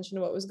pay attention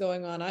to what was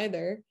going on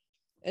either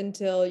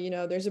until, you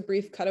know, there's a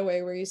brief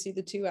cutaway where you see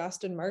the two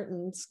Aston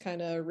Martins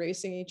kind of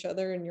racing each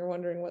other and you're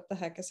wondering what the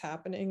heck is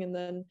happening. And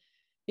then,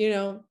 you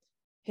know,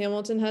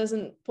 Hamilton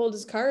hasn't pulled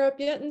his car up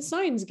yet and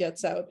Sainz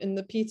gets out in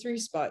the P3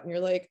 spot and you're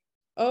like,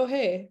 oh,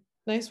 hey,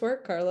 nice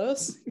work,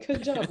 Carlos.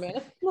 Good job,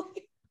 man.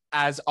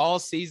 As all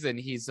season,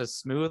 he's a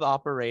smooth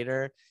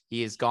operator.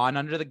 He has gone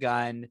under the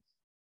gun.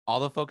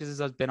 All the focus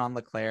has been on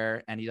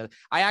Leclerc, and he does.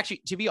 I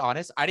actually, to be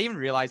honest, I didn't even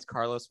realize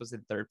Carlos was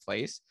in third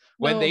place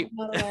when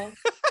not at all.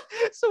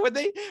 So when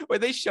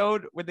they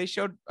showed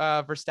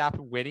Verstappen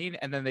winning,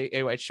 and then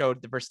it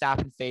showed the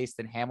Verstappen face,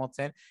 then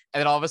Hamilton, and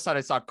then all of a sudden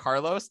I saw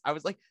Carlos. I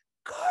was like,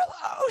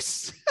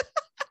 Carlos.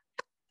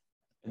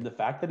 And the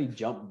fact that he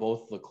jumped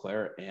both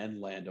Leclerc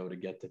and Lando to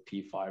get to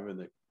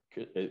P5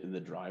 in the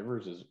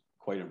drivers is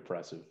quite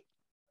impressive.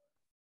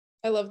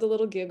 I love the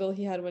little giggle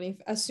he had when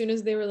as soon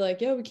as they were like,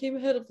 yeah, we came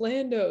ahead of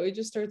Lando, he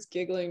just starts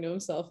giggling to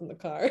himself in the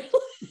car.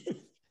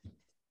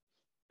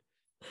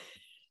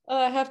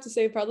 I have to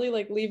say, probably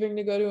like leaving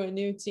to go to a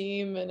new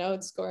team and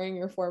outscoring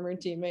your former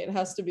teammate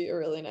has to be a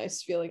really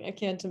nice feeling. I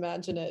can't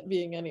imagine it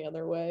being any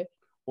other way.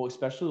 Well,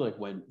 especially like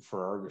when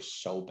Ferrari was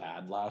so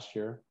bad last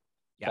year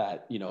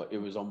that, you know, it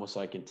was almost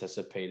like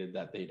anticipated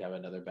that they'd have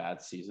another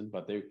bad season,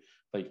 but they,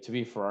 like, to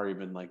me, Ferrari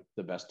been like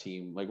the best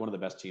team, like one of the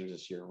best teams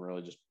this year,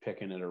 really just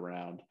picking it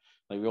around.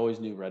 Like we always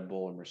knew Red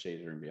Bull and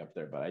Mercedes were going to be up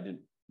there, but I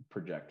didn't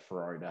project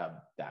Ferrari to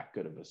have that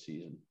good of a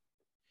season.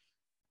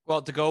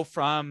 Well, to go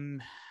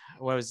from,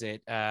 what was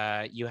it?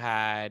 You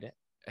had,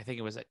 I think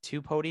it was at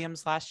 2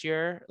 podiums last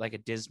year, like a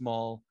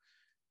dismal,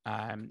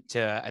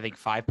 to I think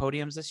 5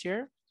 podiums this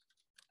year.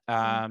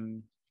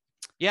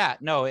 Yeah,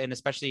 no, and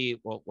especially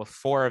with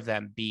 4 of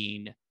them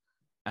being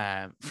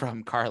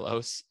from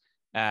Carlos.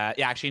 Yeah,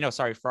 actually, no,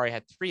 sorry, Ferrari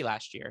had 3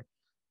 last year.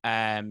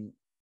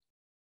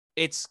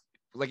 It's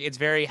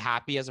very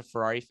happy as a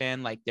Ferrari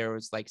fan. Like there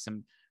was like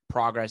some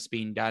progress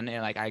being done,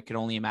 and like I can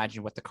only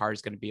imagine what the car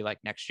is going to be like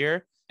next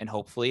year, and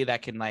hopefully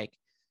that can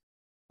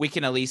we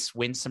can at least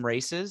win some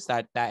races.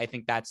 That I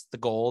think that's the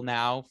goal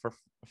now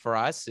for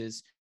us,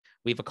 is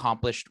we've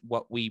accomplished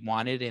what we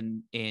wanted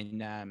in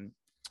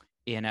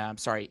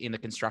the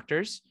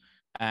constructors.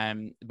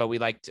 But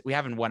we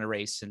haven't won a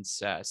race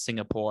since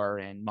Singapore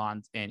and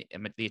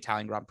the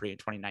Italian Grand Prix in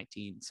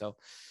 2019. So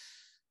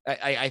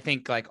I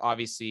think like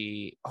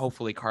obviously,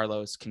 hopefully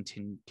Carlos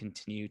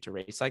continue to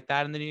race like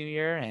that in the new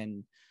year,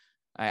 and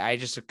I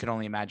just could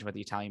only imagine what the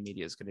Italian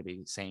media is going to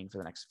be saying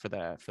for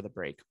the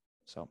break.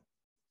 So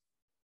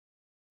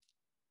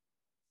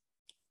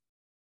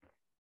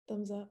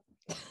thumbs up.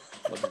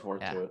 Looking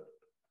forward to it.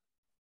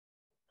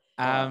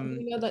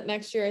 You know that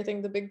next year, I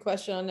think the big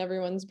question on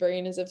everyone's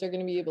brain is if they're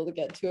going to be able to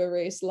get to a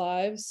race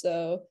live.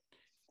 So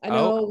I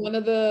know one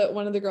of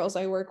the girls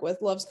I work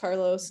with loves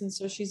Carlos, and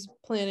so she's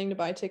planning to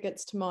buy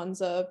tickets to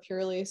Monza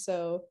purely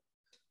so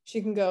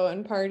she can go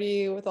and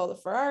party with all the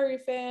Ferrari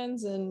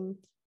fans and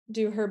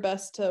do her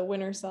best to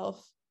win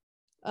herself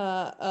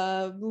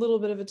a little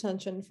bit of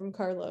attention from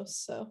Carlos.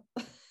 So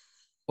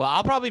well,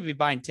 I'll probably be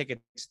buying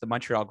tickets to the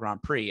Montreal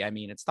Grand Prix. I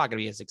mean, it's not going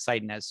to be as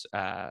exciting as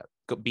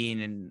being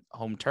in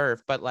home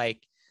turf, but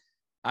like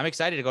I'm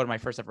excited to go to my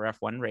first ever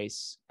F1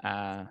 race.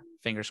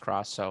 Fingers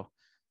crossed. So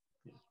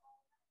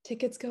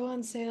tickets go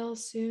on sale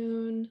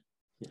soon.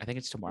 I think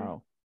it's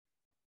tomorrow.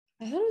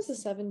 I thought it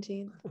was the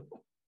 17th.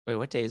 Wait,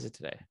 what day is it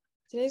today?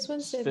 Today's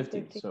Wednesday.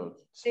 15th,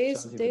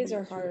 so days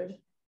are hard.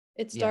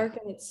 It's dark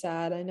and it's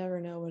sad. I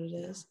never know what it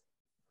is.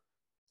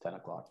 10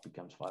 o'clock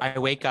becomes 5. I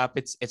wake up,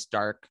 it's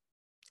dark.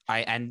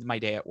 I end my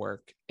day at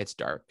work, it's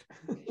dark.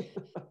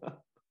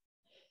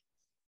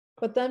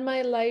 But then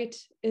my light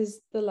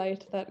is the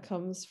light that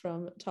comes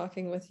from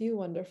talking with you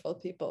wonderful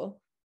people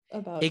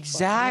about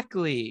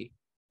exactly.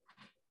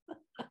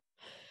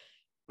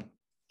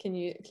 Can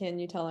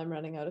you tell I'm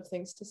running out of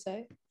things to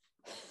say?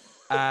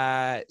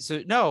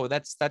 So no,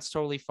 that's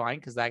totally fine,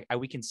 because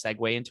we can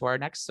segue into our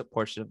next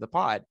portion of the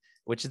pod,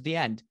 which is the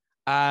end.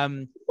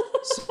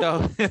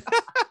 So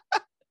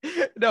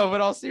no,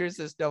 but all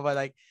seriousness, no, but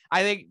like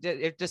I think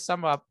if to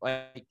sum up,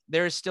 like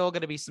there's still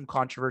going to be some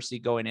controversy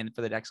going in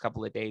for the next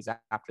couple of days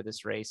after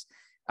this race.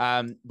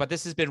 But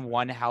this has been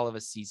one hell of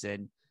a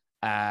season.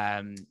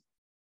 This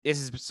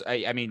is,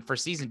 I mean, for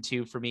season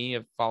 2 for me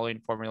of following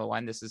Formula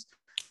One, this has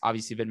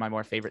obviously been my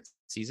more favorite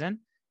season.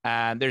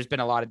 There's been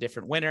a lot of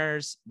different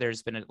winners.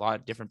 There's been a lot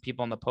of different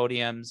people on the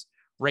podiums,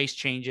 race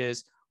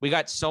changes. We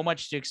got so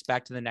much to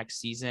expect in the next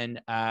season.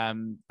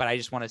 But I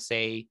just want to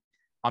say,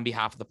 on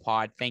behalf of the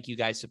pod, thank you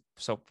guys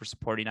for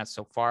supporting us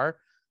so far.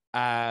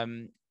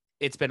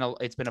 It's been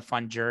a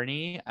fun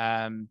journey.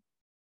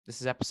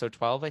 This is episode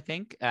 12, I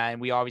think. And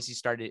we obviously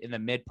started in the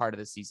mid part of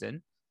the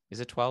season.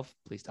 Is it 12?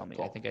 Please tell me.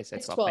 12. I think I said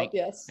It's 12. 12,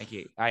 yes. Thank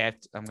you. I'm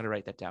going to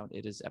write that down.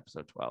 It is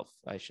episode 12.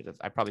 I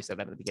probably said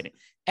that at the beginning.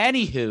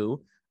 Anywho,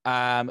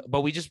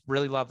 But we just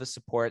really love the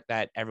support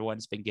that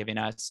everyone's been giving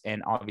us.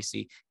 And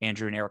obviously,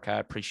 Andrew and Erica,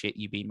 appreciate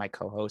you being my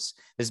co-hosts.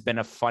 This has been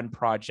a fun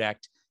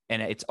project,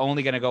 and it's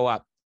only going to go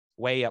up,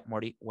 way up,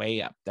 Morty,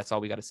 way up. That's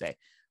all we got to say.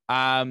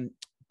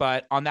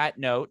 But on that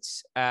note,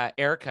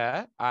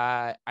 Erica,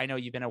 I know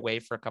you've been away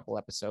for a couple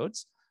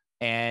episodes,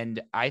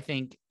 and I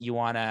think we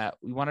want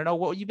to know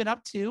what you've been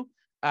up to,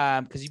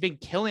 because you've been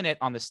killing it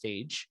on the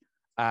stage.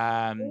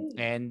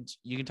 And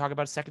you can talk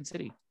about Second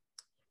City.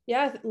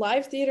 Yeah,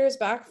 live theater is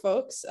back,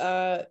 folks.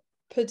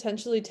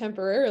 Potentially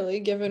temporarily,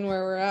 given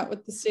where we're at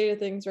with the state of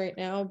things right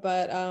now.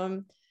 But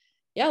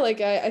yeah,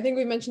 like I think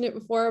we mentioned it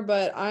before,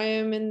 but I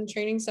am in the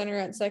training center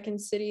at Second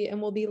City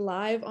and will be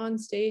live on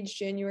stage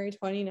January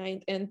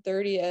 29th and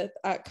 30th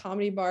at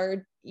Comedy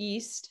Bar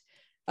East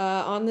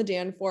on the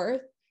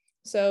Danforth.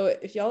 So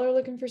if y'all are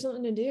looking for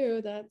something to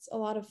do, that's a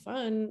lot of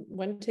fun.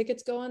 When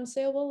tickets go on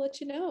sale, we'll let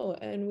you know.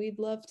 And we'd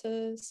love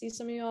to see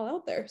some of y'all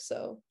out there.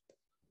 So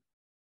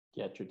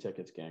get your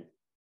tickets, gang.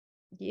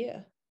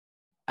 Yeah.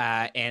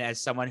 And as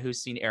someone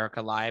who's seen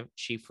Erica live,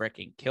 she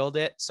freaking killed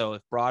it. So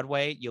if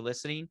Broadway, you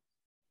listening,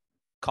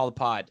 call the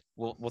pod.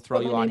 We'll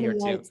throw you on here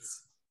too.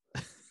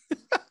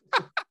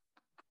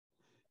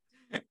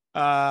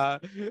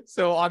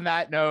 So on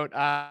that note,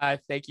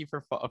 thank you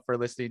for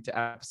listening to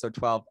episode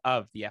 12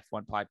 of the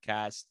F1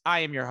 podcast.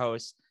 I am your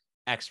host,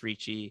 X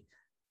Ricci,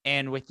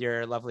 and with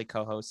your lovely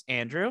co-host,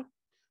 Andrew.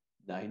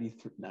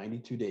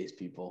 92 days,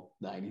 people.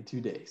 92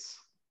 days.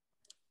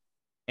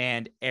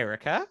 And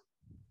Erica.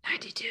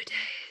 92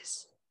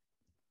 days.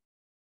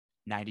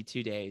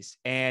 92 days.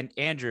 And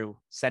Andrew,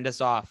 send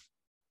us off.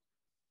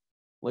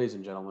 Ladies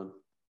and gentlemen,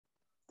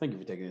 thank you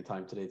for taking the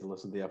time today to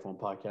listen to the F1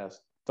 podcast.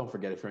 Don't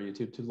forget, if you're on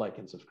YouTube, to like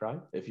and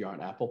subscribe. If you're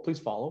on Apple, please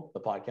follow the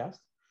podcast.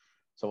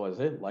 So what is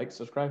it? Like,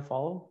 subscribe,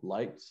 follow,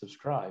 like,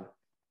 subscribe,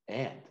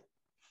 and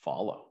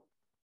follow.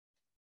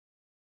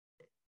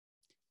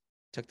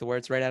 Took the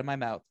words right out of my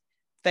mouth.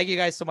 Thank you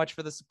guys so much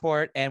for the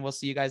support, and we'll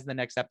see you guys in the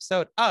next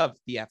episode of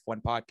the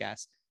F1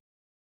 podcast.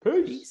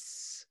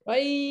 Peace.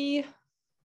 Bye.